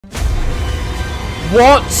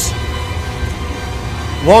What?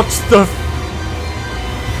 What's the?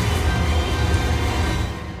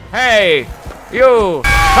 Hey, you!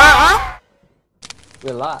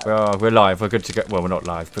 We're live. Well, we're live. We're good to go. Well, we're not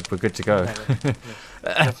live, but we're good to go. Okay,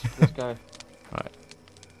 let's go. Right.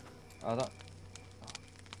 Oh, that.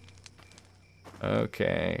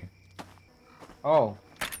 Okay. Oh.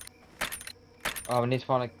 Oh, we need to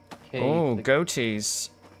find a key. Oh,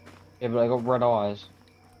 goatees. Yeah, but they got red eyes.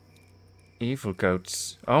 Evil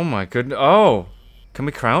goats. Oh my goodness. Oh! Can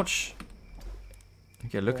we crouch?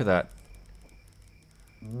 Okay, look at that.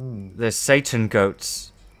 They're Satan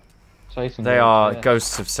goats. Satan They goats, are yeah.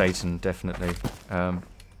 ghosts of Satan, definitely. No,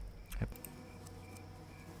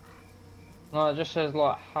 it just says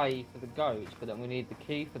like hay for the goats, but then we need the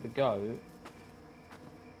key for the goat.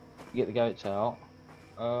 Get the goats out.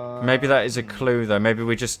 Maybe that is a clue, though. Maybe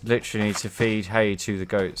we just literally need to feed hay to the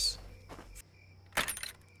goats.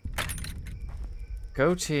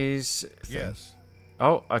 Goatees. Yes.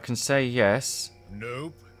 Oh, I can say yes.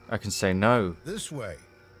 Nope. I can say no. This way.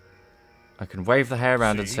 I can wave the hair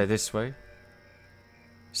around and C. say this way.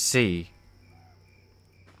 C.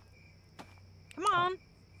 Come on.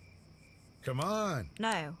 Come on.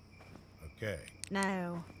 No. Okay.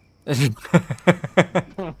 No.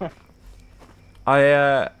 I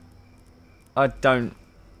don't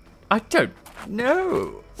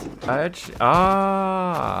know.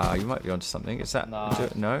 You might be onto something. Is that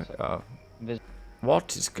no? Oh.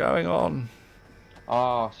 What is going on?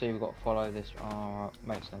 Oh, see, we've got to follow this. Oh, right.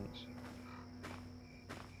 Makes sense.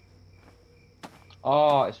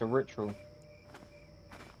 Oh, it's a ritual.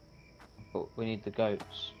 But we need the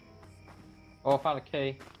goats. Oh, I found a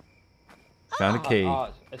key. Found a key. Oh,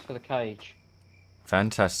 it's for the cage.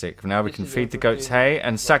 Fantastic. Now we This can is feed the everything. goats hay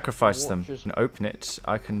and sacrifice them. Watches. And open it.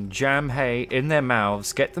 I can jam hay in their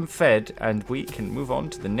mouths, get them fed, and we can move on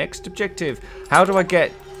to the next objective. How do I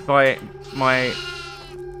get my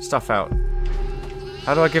stuff out?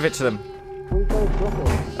 How do I give it to them?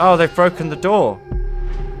 Oh, they've broken the door.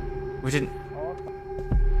 We didn't...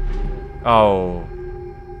 Oh.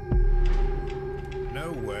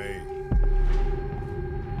 No way.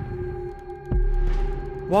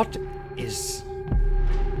 What is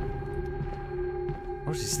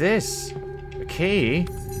this? A key?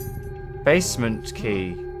 Basement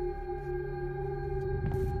key.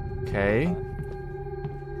 Okay.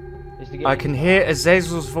 I can hear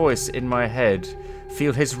Azazel's voice in my head,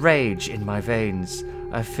 feel his rage in my veins.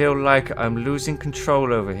 I feel like I'm losing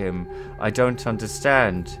control over him. I don't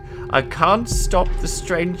understand. I can't stop the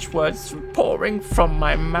strange words from pouring from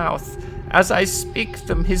my mouth. As I speak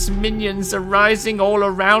them, his minions are rising all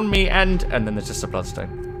around me and then there's just a bloodstain.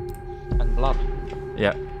 And blood.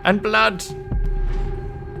 Yeah. And blood!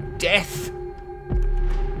 Death!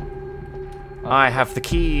 I have the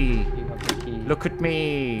key. You have the key. Look at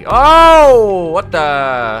me. Oh! What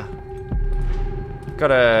the?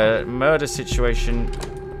 Got a murder situation,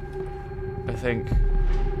 I think.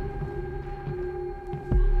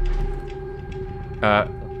 Oh,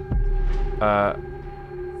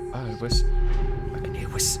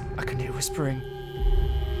 I can hear whispering.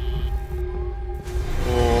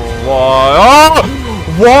 Oh,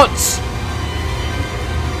 what?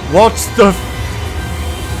 What's the?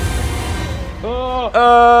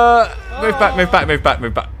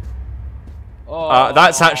 Move back. Oh.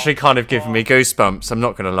 That's actually kind of giving me goosebumps, I'm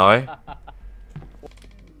not gonna lie.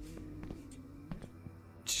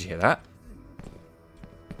 Did you hear that?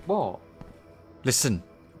 What? Listen.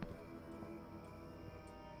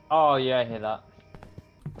 Oh yeah, I hear that.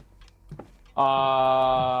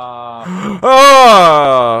 Oh!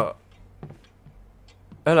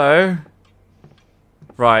 Hello.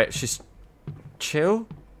 Right, she's chill.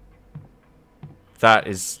 That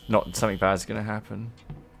is not something bad is gonna happen.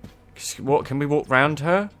 What? Can we walk round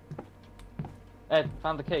her? Ed,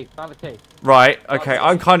 found the key. Right. Okay.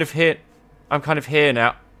 I'm kind of here. I'm kind of here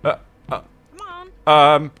now. Come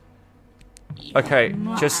on. Okay.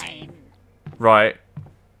 Just. Right.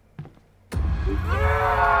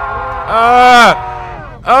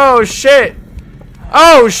 Oh shit!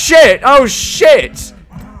 Oh shit! Oh shit!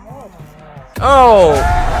 Oh.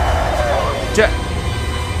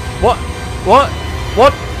 What? What?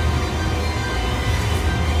 What?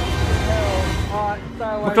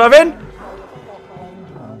 Mclovin?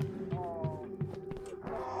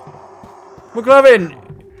 Mclovin!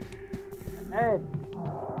 Ed,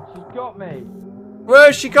 she's got me. Where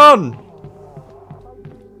has she gone?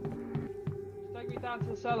 Take me down to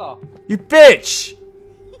the cellar. You bitch!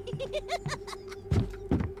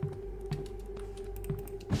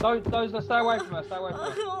 Those, stay away from her.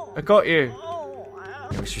 I got you.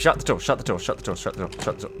 Shut the door.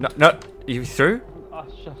 No. Are you through? I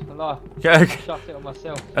shut no. Yeah, I okay. shut it on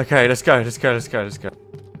myself. Okay, let's go.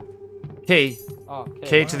 Key. Oh,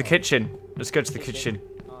 Key to the kitchen. Let's go to the kitchen.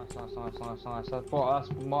 Nice. That's what.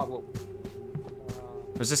 That's my.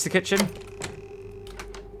 Was this the kitchen?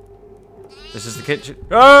 This is the kitchen.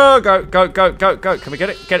 Oh, go. Can we get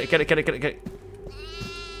it? Get it.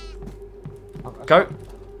 Go.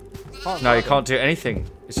 No, you can't do anything.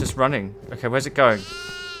 It's just running. Okay, where's it going?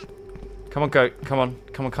 Come on, goat. Come on.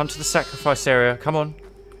 Come to the sacrifice area. Come on.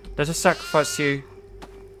 Let us sacrifice you.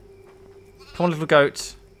 Come on, little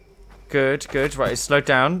goat. Good. Right, it's slowed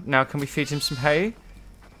down. Now, can we feed him some hay?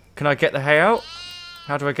 Can I get the hay out?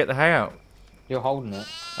 How do I get the hay out? You're holding it.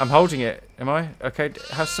 I'm holding it. Am I? Okay,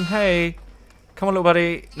 have some hay. Come on, little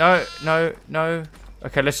buddy. No.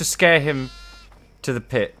 Okay, let's just scare him to the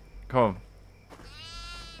pit. Come on.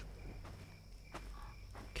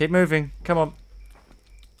 Keep moving. Come on.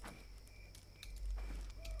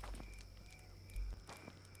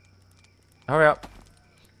 Hurry up.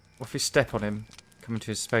 What if we step on him? Come into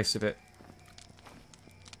his space a bit.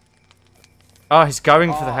 Oh, he's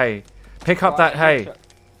going for the hay. Pick up that hay.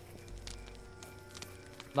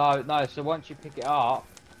 No, so once you pick it up,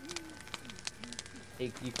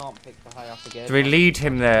 you can't pick the hay up again. Do we lead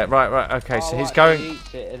him there? Right, okay, so he's going... He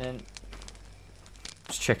eats it and then...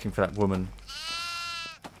 Just checking for that woman.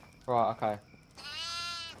 Right, okay.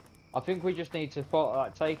 I think we just need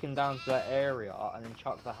to take him down to that area and then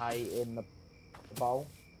chuck the hay in the bowl.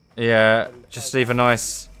 Yeah, just leave a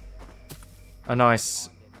nice...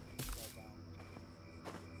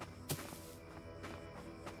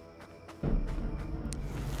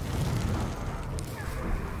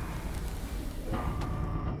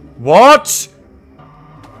 What?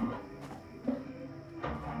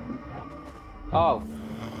 Oh.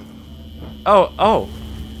 Oh.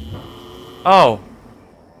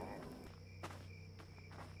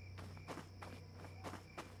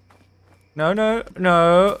 No.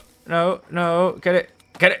 Get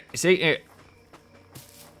it. He's eating it.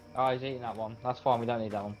 Oh, he's eating that one. That's fine, we don't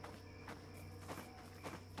need that one.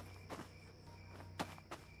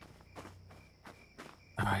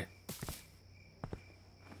 Alright.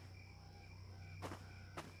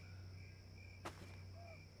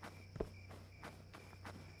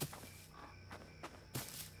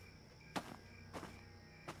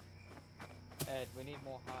 Ed, we need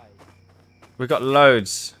more hay. We got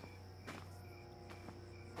loads.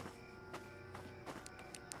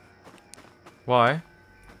 Why?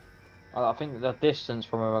 I think the distance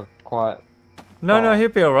from him are quite... No, he'll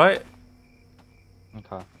be alright.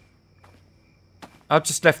 Okay. I've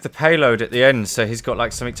just left the payload at the end, so he's got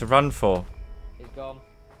like something to run for. He's gone.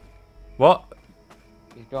 What?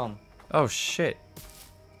 He's gone. Oh shit.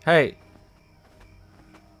 Hey.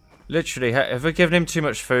 Literally, have we given him too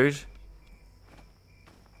much food?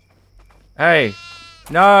 Hey.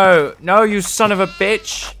 No, you son of a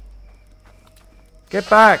bitch. Get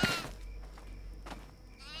back.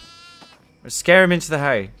 Scare him into the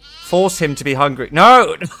hay. Force him to be hungry.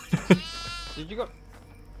 No! Did you go...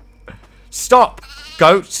 Stop,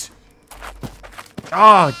 goat.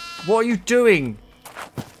 Ah, what are you doing?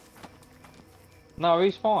 No,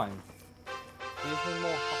 he's fine. He's been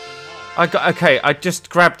more fucking high. Okay, I just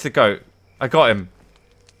grabbed the goat. I got him.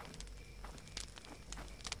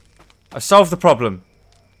 I solved the problem.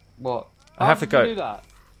 What? I have the goat. How did you do that?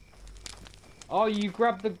 Oh, you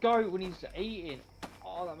grabbed the goat when he's eating.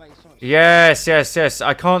 Oh, that makes so much sense. Yes.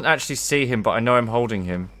 I can't actually see him, but I know I'm holding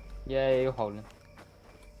him. Yeah, you're holding him.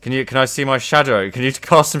 Can I see my shadow? Can you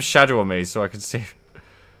cast some shadow on me so I can see?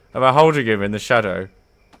 Am I holding him in the shadow?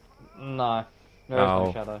 No. There is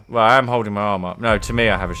no shadow. Well, I am holding my arm up. No, to me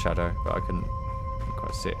I have a shadow, but I can't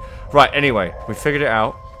quite see it. Right, anyway, we figured it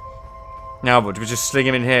out. Now, but we just sling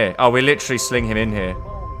him in here. Oh, we literally sling him in here.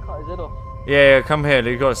 Cut his head off. Yeah, come here.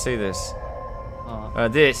 You gotta see this.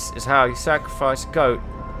 Alright. This is how you sacrifice a goat.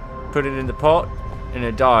 Put it in the pot, and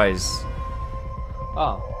it dies.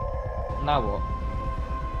 Oh. Now what?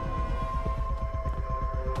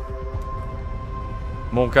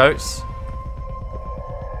 More goats.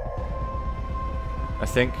 I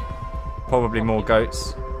think. Probably more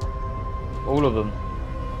goats. All of them.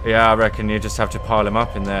 Yeah, I reckon you just have to pile them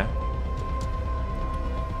up in there.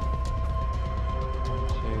 1,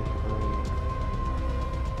 2,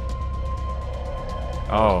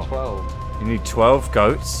 3. Oh. 12. You need 12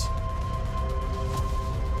 goats?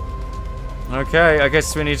 Okay, I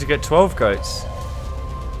guess we need to get 12 goats.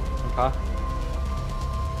 Okay.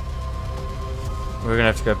 We're gonna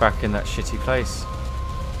have to go back in that shitty place.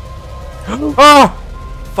 Oh!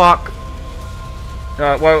 Fuck!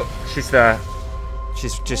 Well, she's there.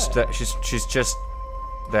 She's just she's just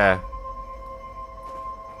there.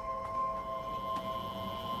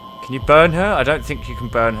 Can you burn her? I don't think you can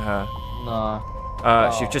burn her. No.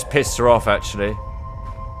 You've just pissed her off, actually.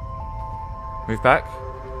 Move back.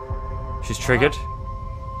 She's triggered.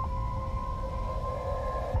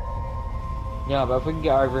 Yeah, but if we can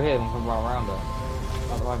get over here, then we can run around her.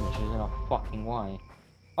 At the moment, she's in our fucking way.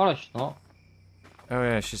 Oh no, she's not. Oh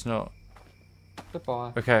yeah, she's not.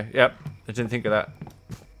 Goodbye. Okay, yep. I didn't think of that.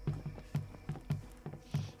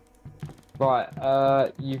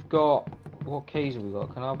 Right, you've got... What keys have we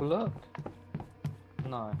got? Can I have a look?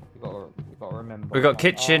 No, you've got to remember. We've got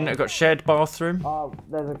kitchen, we've got shared bathroom. Oh,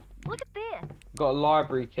 there's a... Look at this. Got a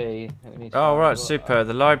library key. That we need to Oh find. right, super.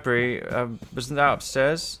 The library, wasn't that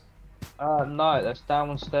upstairs? No, that's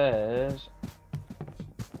downstairs.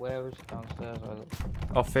 Where is downstairs?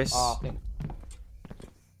 Office. I think.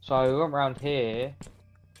 So we went round here,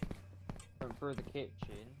 went through the kitchen.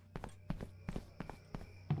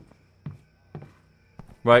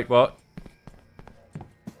 Wait, what?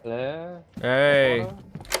 There. Hey.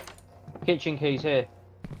 Kitchen keys here.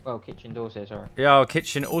 Well, kitchen doors here, sorry. Yeah, our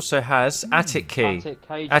kitchen also has attic key. Attic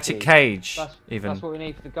cage. Attic key. cage, even. That's what we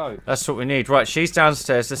need for the goat. That's what we need. Right, she's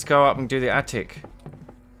downstairs. Let's go up and do the attic.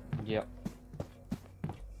 Yep.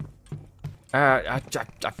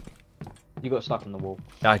 You got stuck in the wall.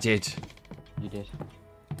 I did. You did.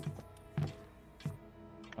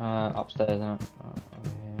 Upstairs, isn't it? Over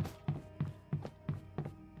here.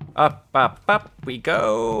 Up we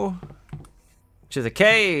go. To the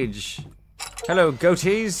cage. Hello,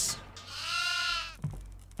 goatees.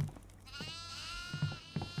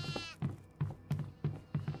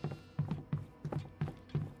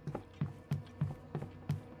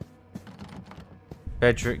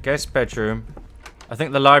 Bedroom, guest bedroom. I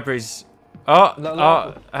think the library's... Oh,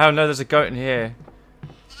 oh no, there's a goat in here.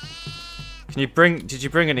 Can you bring... Did you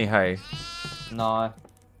bring any hay? No.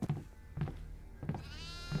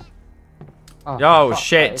 Oh, Yo,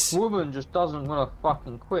 shit. This woman just doesn't want to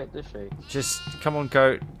fucking quit, does she? Just, come on,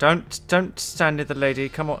 goat. Don't stand near the lady.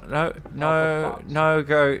 Come on. No,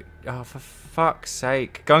 goat. Oh, for fuck's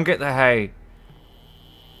sake. Go and get the hay.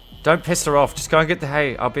 Don't piss her off. Just go and get the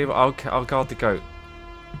hay. I'll guard the goat.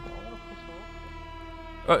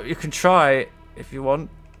 Oh, you can try if you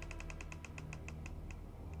want.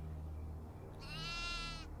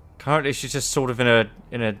 Currently, she's just sort of in a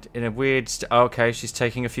weird. Oh, okay, she's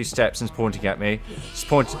taking a few steps and pointing at me. She's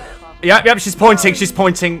pointing. Yep, she's pointing. She's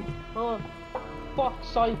pointing. Oh, fuck's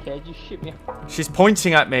sake, Ed, you shit me. She's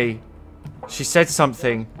pointing at me. She said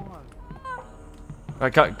something.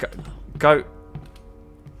 Right, go.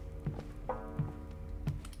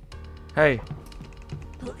 Hey.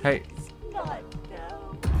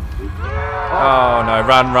 Oh no!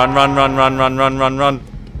 Run!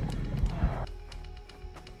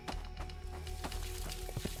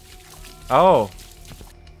 Oh.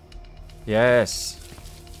 Yes.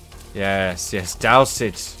 Douse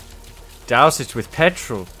it with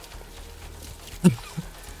petrol.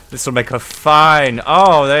 This will make her fine.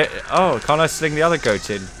 Oh, can't I sling the other goat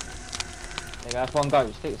in? Yeah, that's one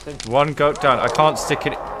goat. Stick. One goat down. I can't stick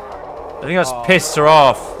it. I think that's pissed her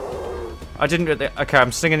off. I didn't. Okay,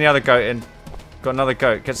 I'm slinging the other goat in. Got another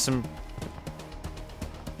goat. Get some.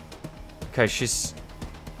 Okay, she's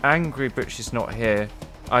angry, but she's not here.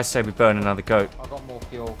 I say we burn another goat. I got more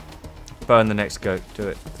fuel. Burn the next goat. Do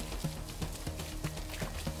it.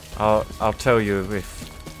 I'll tell you if.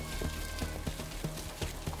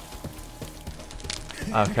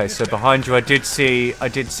 Okay, so behind you, I did see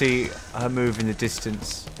her move in the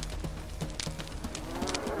distance.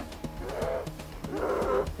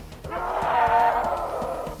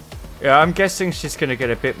 Yeah, I'm guessing she's gonna get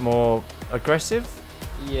a bit more aggressive.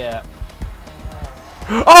 Yeah.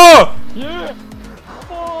 Oh! Yeah.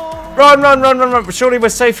 Oh. Run! Surely we're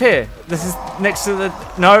safe here. This is next to the.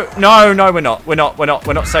 No, we're not. We're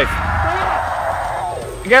not safe.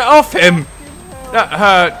 Get off him!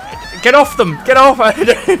 Get off them! Get off!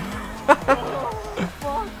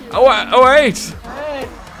 Oh wait!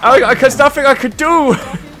 There's nothing I could do.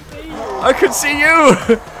 I could see you.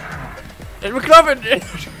 Mclovin!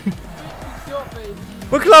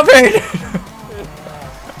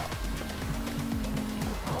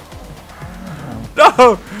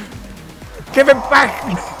 No! Give him back!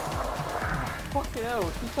 Fucking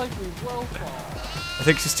hell, she's taking me well far. I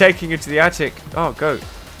think she's taking you to the attic. Oh, go.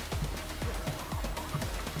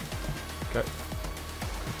 Go.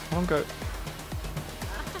 Come on, go.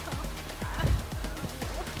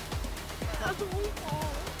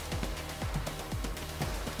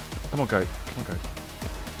 Come on, go.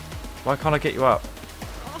 Why can't I get you up?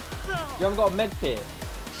 You haven't got a med kit.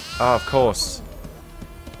 Oh, of course.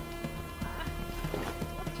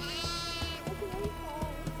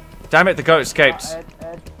 Damn it, the goat escaped.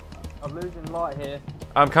 Ed. light here.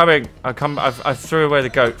 I'm coming. I threw away the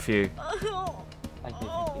goat for you. Thank you. Thank you.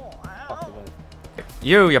 Fuck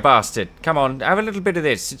you, You bastard. Come on, have a little bit of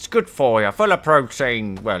this. It's good for you. Full of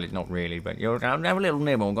protein. Well, it's not really, but you'll have a little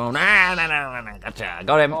nibble going, no. Gotcha.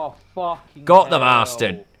 Got him. Oh, fucking Got the hell.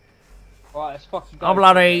 bastard. Right, let's fucking go. I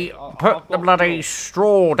bloody I've put the got bloody fuel.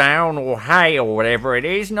 straw down, or hay, or whatever it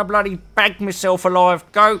is, and I bloody bagged myself a live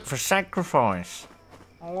goat for sacrifice.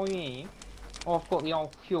 Oh, yeah. Oh, I've got the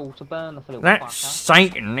old fuel to burn the little That's fucker.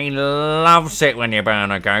 Satan. He loves it when you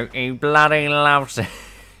burn a goat. He bloody loves it.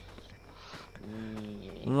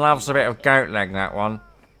 Loves a bit of goat leg, that one.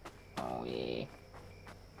 Oh, yeah.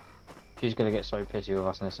 She's gonna get so pissy with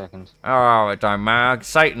us in a second. Oh, it don't matter.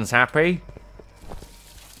 Satan's happy.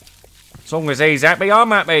 As long as he's happy,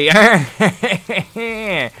 I'm happy.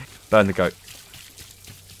 Burn the goat.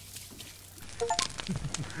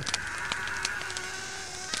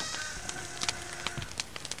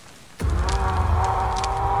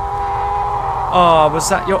 Oh, was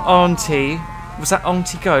that your auntie? Was that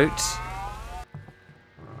Auntie Goat?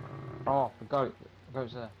 Oh, the goat. The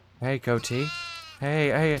goat's there. Hey, goatee.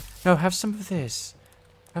 Hey. No, have some of this.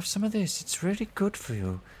 Have some of this. It's really good for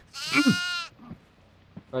you.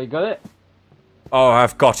 Oh, you got it? Oh,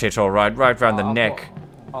 I've got it, all right. Right round the neck.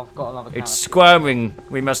 I've got another It's can. squirming.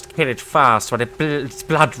 We must kill it fast while its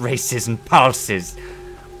blood races and pulses.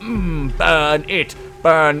 Burn it.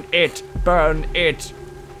 Burn it. Burn it.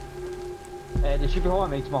 Is she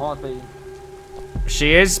behind me? It's my heart beating.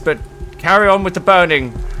 She is, but carry on with the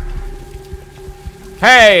burning.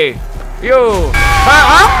 Hey! You!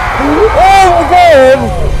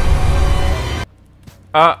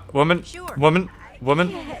 Woman. Sure. Woman. Woman.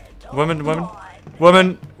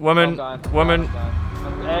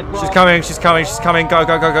 She's coming. Go.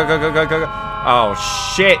 Oh,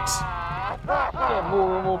 shit. Getting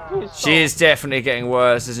more and more pissed She is definitely getting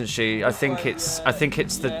worse, isn't she? I think it's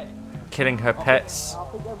the killing her pets. I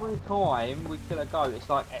think every time we kill a goat, it's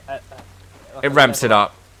like It ramps it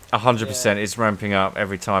up. 100% it's ramping up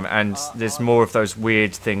every time, and there's more of those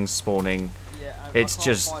weird things spawning. Yeah, and It's I can't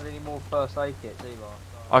just find any more first aid kits either. So.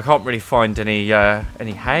 I can't really find any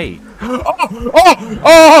hay.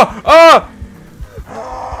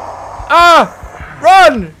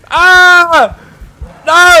 Run!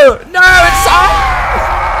 No, it's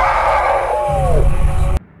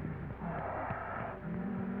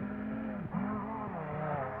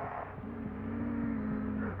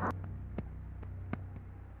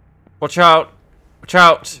Watch out!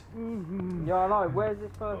 Yeah, I know. Where's this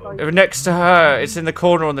first aid? Next to her, it's in the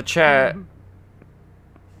corner on the chair.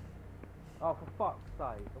 Oh, for fuck's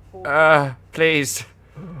sake! Of course. Please.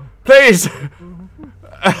 Please!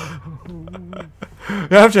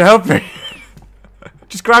 You have to help me.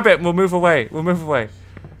 Just grab it and we'll move away.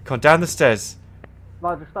 Come on, down the stairs.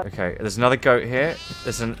 No, just stay. Okay, there's another goat here.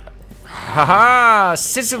 There's an... Haha!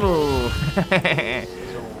 Sizzle!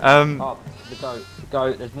 Oh, the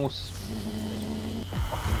goat. There's more.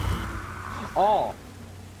 Oh,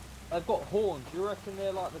 they've got horns. You reckon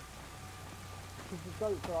they're like the? Because the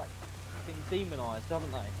goats are like been demonized,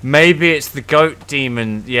 haven't they? Maybe it's the goat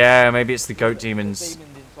demon. Yeah, maybe it's the goat demons.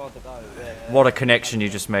 Demons inside the goat. Yeah. What a connection you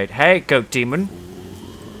just made. Hey, goat demon.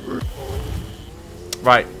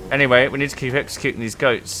 Right, anyway, we need to keep executing these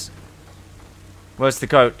goats. Where's the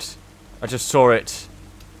goat? I just saw it.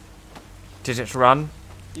 Did it run?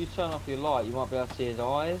 If you turn off your light, you might be able to see his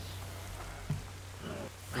eyes.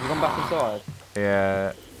 Have you gone back inside?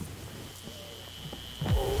 Yeah.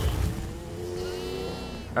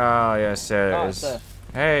 Oh, yes, there it it's is. there.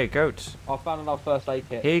 Hey, goat. I found another first aid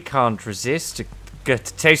kit. He can't resist to get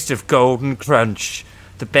the taste of Golden Crunch.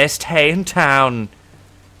 The best hay in town.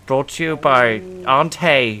 Brought to you by Aunt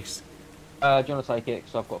Hayes. Do you want to take it?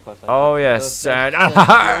 Because I've got first aid Oh, kit. yes. There's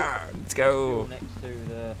Let's fuel go. next to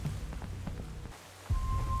the...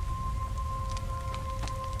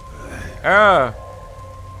 Oh.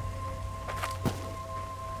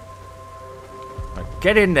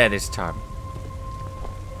 Get in there this time.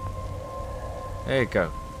 There you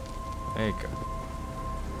go.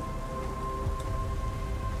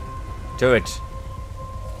 Do it.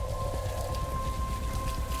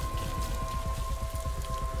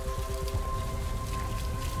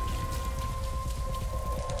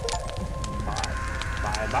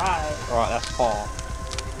 Bye. Alright, that's far.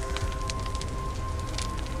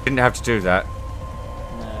 Didn't have to do that.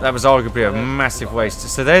 No. That was arguably a massive waste.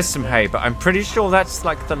 So there's some hay, but I'm pretty sure that's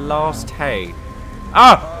like the last hay.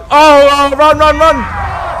 Ah! Oh, run!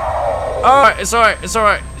 Oh, it's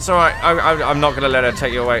alright. I'm not gonna let her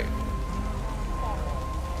take you away.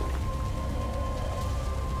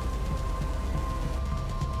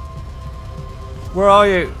 Where are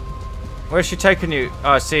you? Where's she taking you?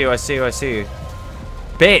 Oh, I see you, I see you, I see you.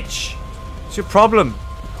 Bitch! What's your problem?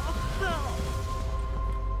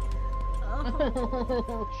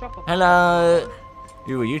 Hello!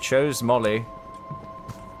 You chose Molly.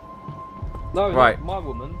 No, right. my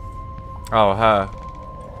woman. Oh, her.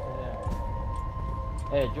 Yeah.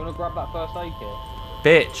 Hey, do you want to grab that first aid kit?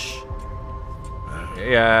 Bitch!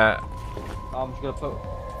 Yeah. I'm just gonna put...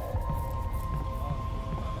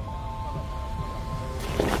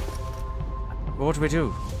 What do we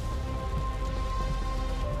do?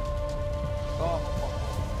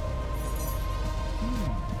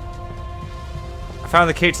 I found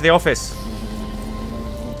the key to the office.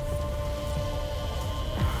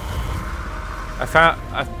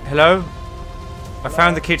 Hello? I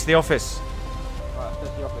found the key to the office. Right,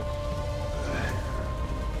 that's the office.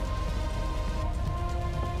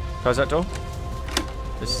 Close that door.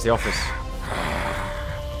 This is the office.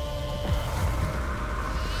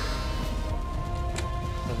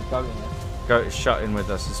 There's a goat in there. Goat is shut in with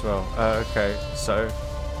us as well. Okay, so...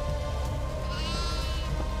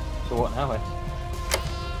 So what now, Ed?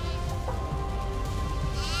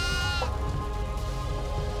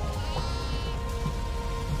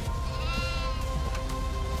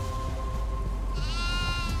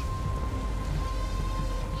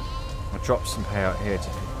 I'll drop some hay out here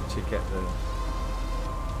to get the...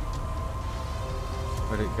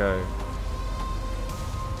 Where'd it go?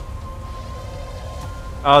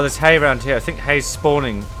 Oh, there's hay around here. I think hay's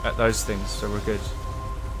spawning at those things, so we're good.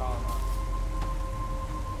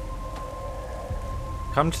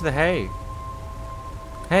 Come to the hay.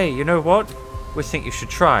 Hey, you know what? We think you should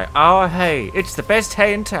try our hay. It's the best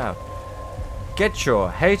hay in town. Get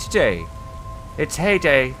your hay today. It's hay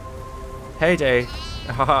day. Hay day.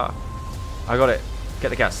 Haha. I got it. Get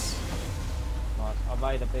the gas. Nice. I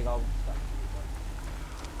made a big old...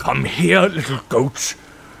 Come here, little goat.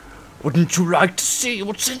 Wouldn't you like to see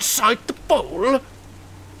what's inside the bowl?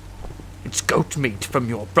 It's goat meat from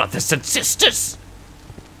your brothers and sisters.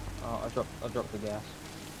 Oh, I dropped the gas.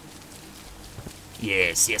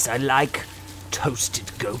 Yes, I like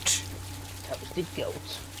toasted goat. Toasted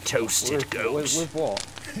goat. Toasted goat. With what?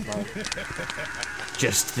 No.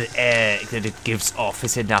 Just the air that it gives off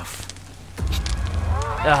is enough.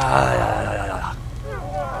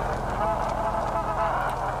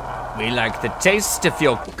 We like the taste of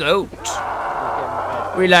your goat.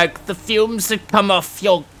 We like the fumes that come off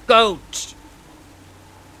your goat.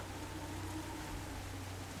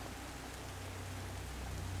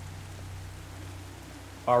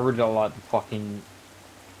 I really don't like the fucking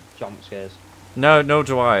jump scares. No, nor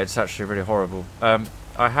do I. It's actually really horrible.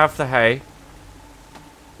 I have the hay.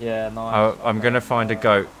 Yeah, nice. I'm gonna find a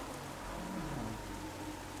goat.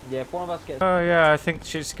 Yeah, if one of us gets... Oh yeah, I think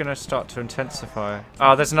she's gonna start to intensify.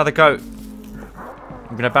 Oh, there's another goat.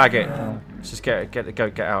 I'm gonna bag it. Let's just get the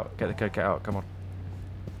goat, get out. Get the goat, get out. Come on.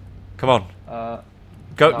 Come on.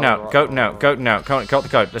 Goat now, goat now, goat now. Come on, got the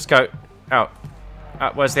goat. Let's go. Out.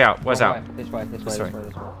 Where's the out? Where's out? This way.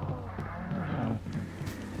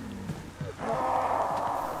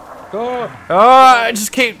 Go! Oh, I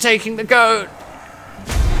just keep taking the goat.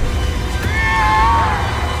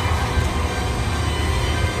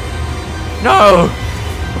 No!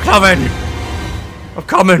 Mclovin! I'm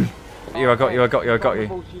coming! I got you. I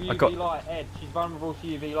got... Light, Ed. She's vulnerable to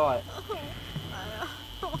UV light.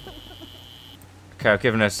 Okay, I've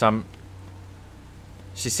given her some.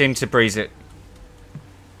 She seemed to breeze it.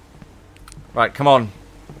 Right, come on.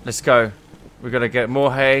 Let's go. We're gonna get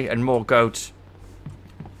more hay and more goat.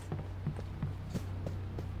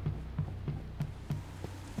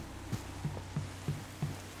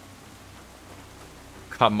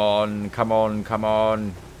 Come on.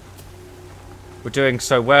 We're doing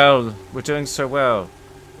so well. We are doing really well.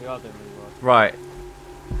 Right.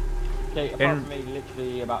 Okay, apart from me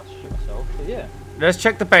literally about to shoot myself, but yeah. Let's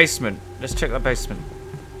check the basement. I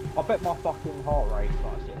bet my fucking heart rate's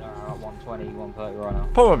like sitting around at 120, 130 right now.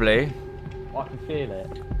 Probably. I can feel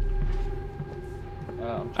it.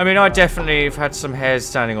 I mean, I definitely have had some hairs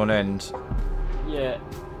standing on end. Yeah.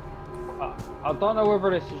 I don't know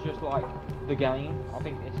whether this is just like the game. I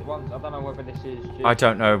think it's once. I don't know whether this is just... I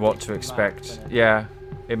don't know what to expect. Yeah.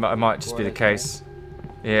 It might just be the case.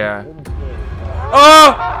 Yeah.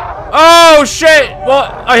 Oh shit!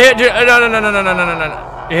 What? I hear...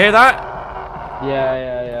 No. You hear that?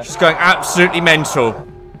 Yeah. She's going absolutely mental.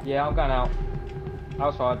 Yeah, I'm going out.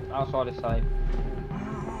 Outside is safe.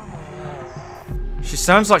 She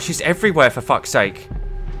sounds like she's everywhere, for fuck's sake.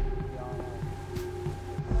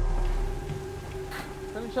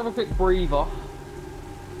 Let me just have a quick breather.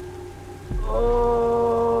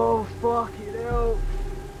 Oh, fucking hell.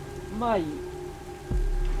 Mate.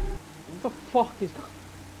 What the fuck is going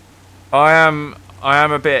I am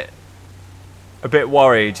a bit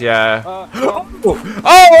worried, yeah.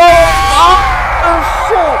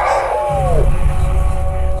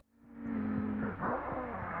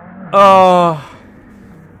 Oh.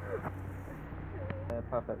 Yeah,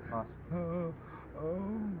 perfect. Nice.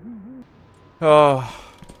 Oh.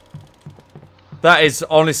 That is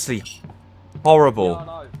honestly horrible. Yeah, I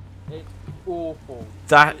know. It's awful.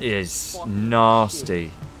 That is nasty.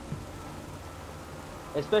 Shit.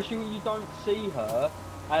 Especially when you don't see her,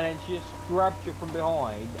 and then she just grabs you from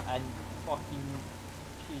behind, and fucking,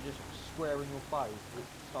 she just square in your face. It's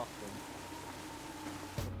disgusting.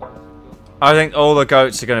 I think all the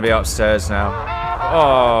goats are going to be upstairs now.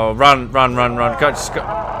 Oh, run. Go, just go.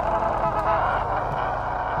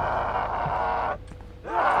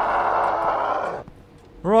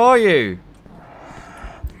 Where are you?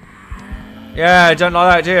 Yeah, I don't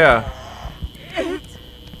like that, do you?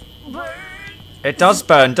 It does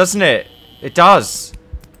burn, doesn't it? It does.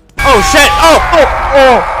 Oh, shit!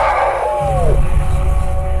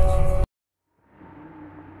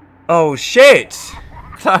 Oh, shit!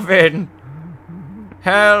 Mclovin!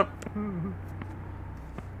 Help!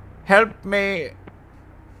 Help me!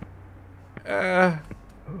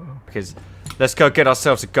 Because let's go get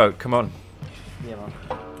ourselves a goat. Come on. Yeah, man.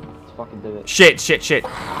 Let's fucking do it. Shit!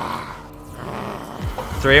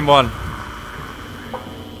 3 in 1.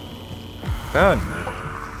 Burn.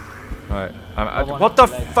 Right. What the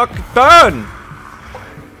fuck? Burn!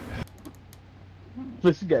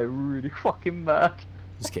 This is getting really fucking mad.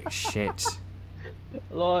 Let's get shit.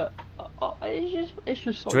 Like, it's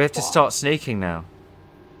just so Do we have to fun. start sneaking now?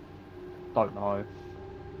 Don't know.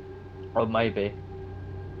 Or maybe.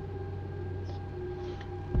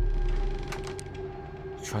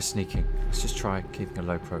 Try sneaking. Let's just try keeping a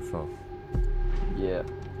low profile. Yeah.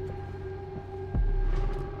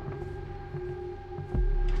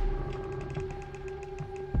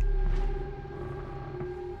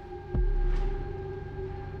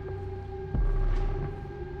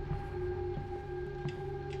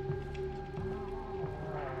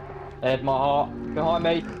 Ed, my heart. Behind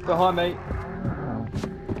me. Behind me.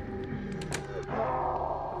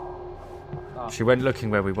 Oh. She went looking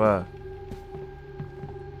where we were.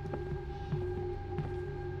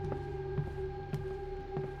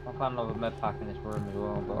 I found another med pack in this room as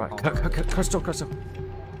well. But Right, close door.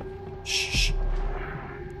 Shh.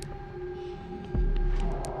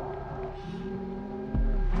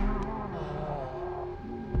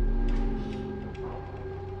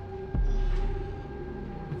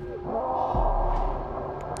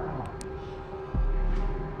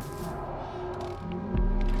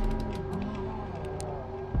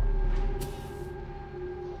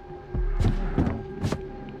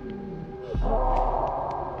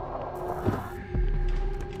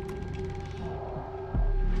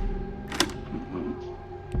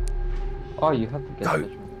 Oh, you have to get this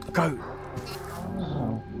one. Go.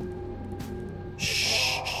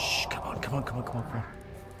 Shh. Come on.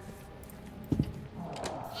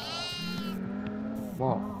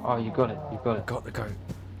 What? Oh, you got it. You got it. Got the goat.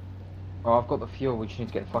 Oh, I've got the fuel. We just need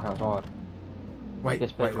to get the fuck outside. Wait.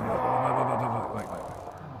 This bedroom. Wait.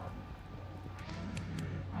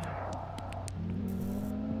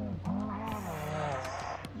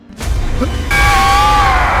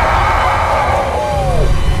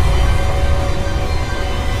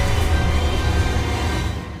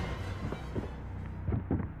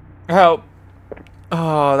 Help!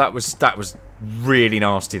 Oh, that was really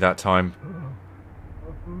nasty that time.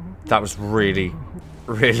 That was really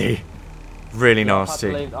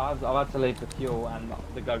nasty. I've had to leave the fuel and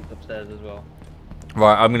the goat upstairs as well.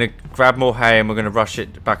 Right, I'm gonna grab more hay and we're gonna rush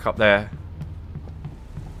it back up there.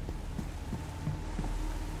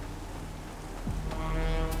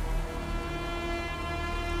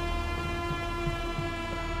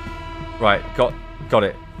 Right, got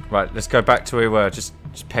it. Right, let's go back to where we were. Just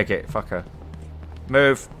peg it, fuck her.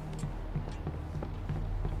 Move.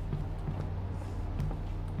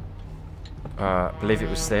 I believe it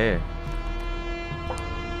was there.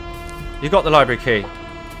 You got the library key.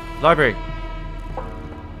 Library.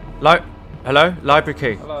 Hello? Library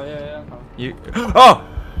key. Hello, yeah. You. Oh!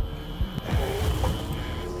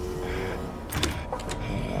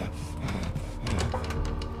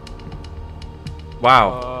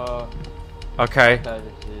 Wow. Okay. Okay,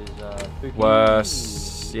 this is spooky.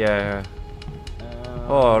 Worse. Yeah.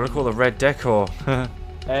 Oh, look at all the red decor.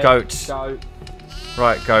 Goat. Goat.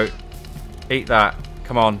 Right, goat. Eat that.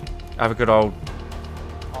 Come on. Have a good old.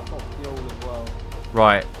 I've got fuel as well.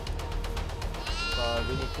 Right. So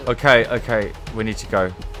we need to... Okay. We need to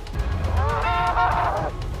go.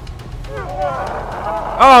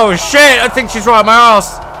 Oh shit! I think she's right on my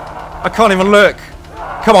ass. I can't even look.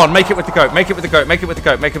 Come on, make it with the goat. Make it with the goat. Make it with the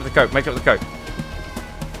goat. Make it with the goat. Make it with the goat.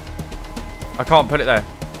 I can't put it there.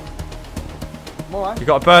 Alright. You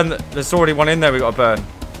got to burn. There's already one in there. We got to burn.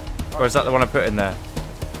 Or is that the one I put in there?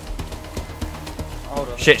 Hold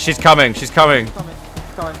on. Shit! She's coming. She's coming. Coming.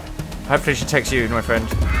 Coming. Hopefully she takes you, my friend.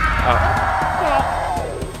 Oh.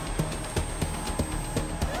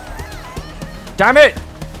 Damn it!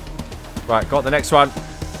 Right, got the next one.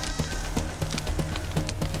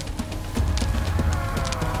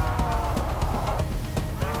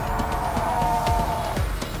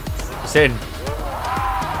 It's in.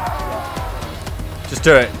 Just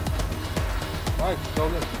do it. Right, so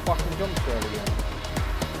let's fucking jump scare again.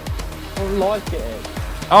 I don't like it.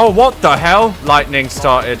 Oh, what the hell? Lightning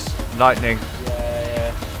started. Lightning.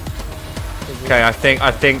 Yeah. Okay, I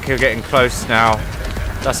think you're getting close now.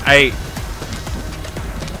 That's 8.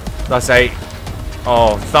 That's 8.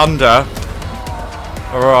 Oh, thunder.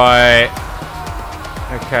 Alright.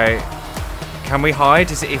 Okay. Can we hide?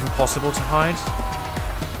 Is it even possible to hide?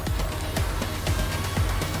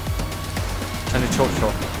 Turn the torch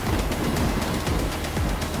off.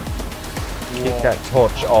 Keep that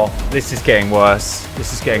torch off. This is getting worse.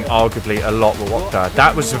 This is getting arguably a lot more.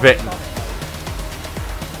 That was a bit...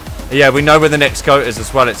 Yeah, we know where the next goat is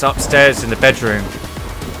as well. It's upstairs in the bedroom.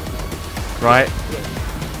 Right?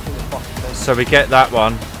 So we get that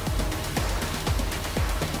one.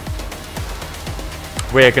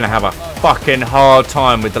 We're going to have a fucking hard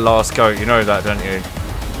time with the last goat. You know that, don't you?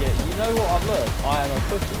 Yeah, you know what I've learned? I am a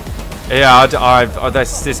pussy. Yeah,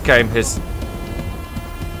 this game has...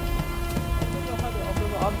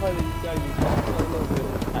 I've played this game. I'm a little bit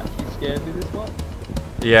actually scared with this one.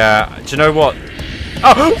 Yeah, do you know what?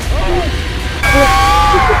 Oh!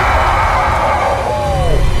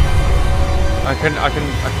 I can,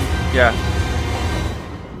 yeah.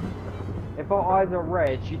 If her eyes are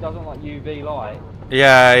red, she doesn't like UV light.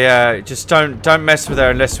 Yeah. Just don't mess with her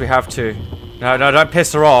unless we have to. No, don't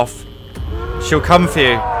piss her off. She'll come for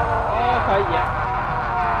you. Oh, okay, yeah.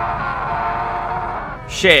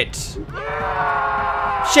 Shit.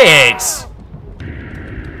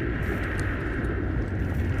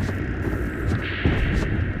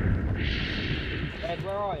 Ed,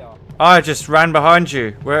 where are you? I just ran behind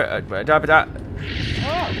you. Where? Oh!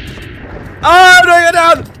 Oh, I'm doing it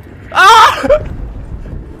down! Ah!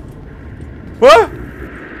 What?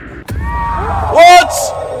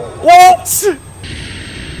 What?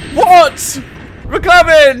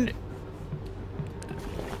 Mclovin!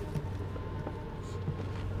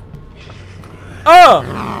 Oh!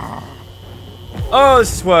 Oh,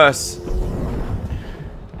 this is worse.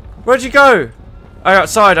 Where'd you go? Oh,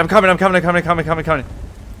 outside. I'm coming.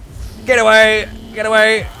 Get away!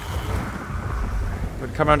 We'll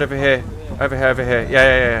come around over here. Over here.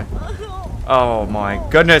 Yeah. Oh my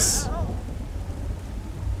goodness.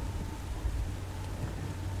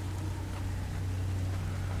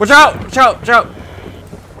 Watch out!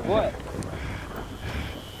 What?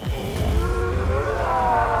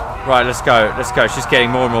 Right, let's go. She's getting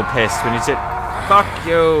more and more pissed. We need to... Fuck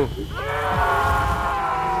you!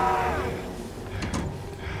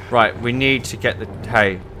 Right, we need to get the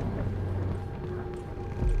hay.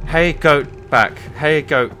 Hey, goat back.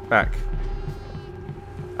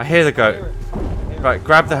 I hear the goat. Right,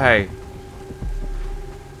 grab the hay.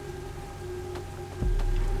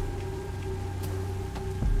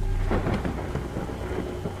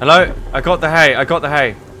 Hello? I got the hay.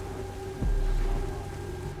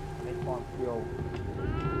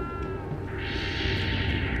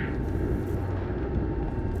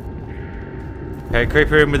 Okay,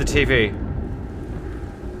 creeper in with the TV.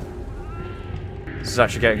 This is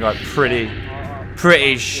actually getting like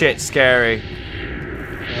pretty shit scary.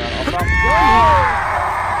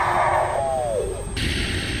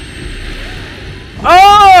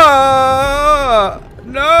 Oh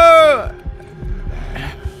no!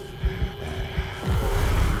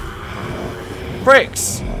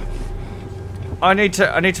 Bricks! I need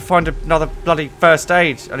to find another bloody first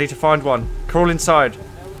aid. I need to find one. Crawl inside.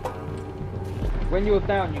 When you're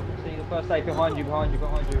down, you can see the first aid behind you.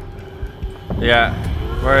 Yeah.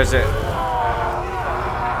 Where is it?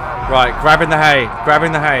 Right, grabbing the hay.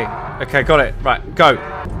 Okay, got it. Right, go.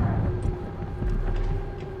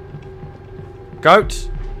 Goat.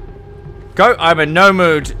 I'm in no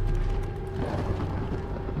mood.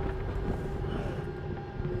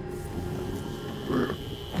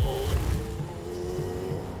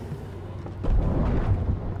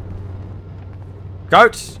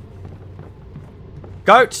 Goat.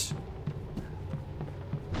 I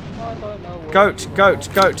don't know. Goat.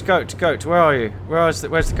 Where are you? Where's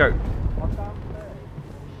the goat?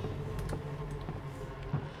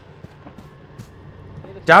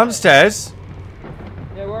 Downstairs?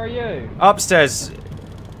 Yeah, where are you? Upstairs.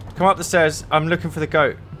 Come up the stairs. I'm looking for the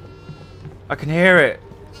goat. I can hear it.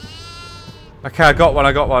 Okay, I got one.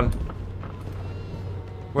 I got one.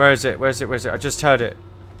 Where is it? Where is it? Where is it? I just heard it.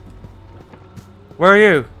 Where are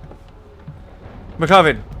you?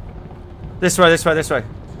 Mclovin. This way, this way, this way.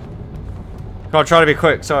 Come on, try to be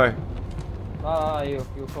quick. Sorry.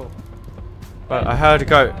 You're cool. But I heard a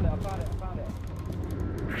goat. I found it.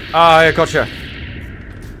 Ah, yeah, gotcha.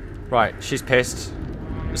 Right, she's pissed.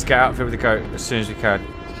 Let's get out of here with the goat as soon as we can.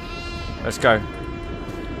 Let's go.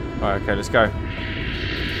 Alright, okay, let's go.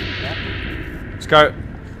 Let's go.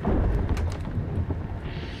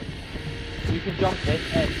 You can jump this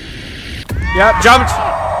edge. Yep, jumped!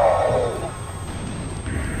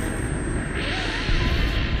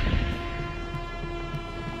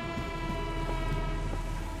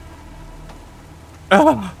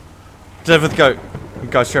 Oh. Deliver the goat.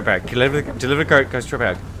 Go straight back. Deliver the goat, go straight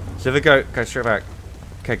back. Deliver the goat, go straight back.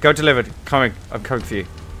 Okay, go delivered. Coming. I'm coming for you.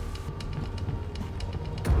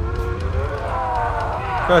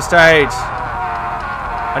 First aid.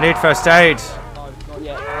 I need first aid. No, not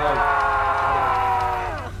yet. No.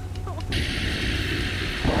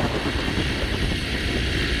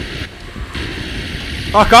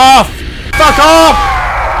 Fuck off! Fuck off!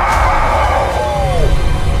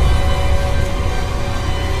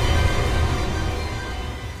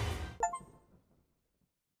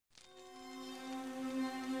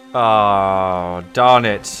 Oh, darn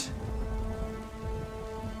it.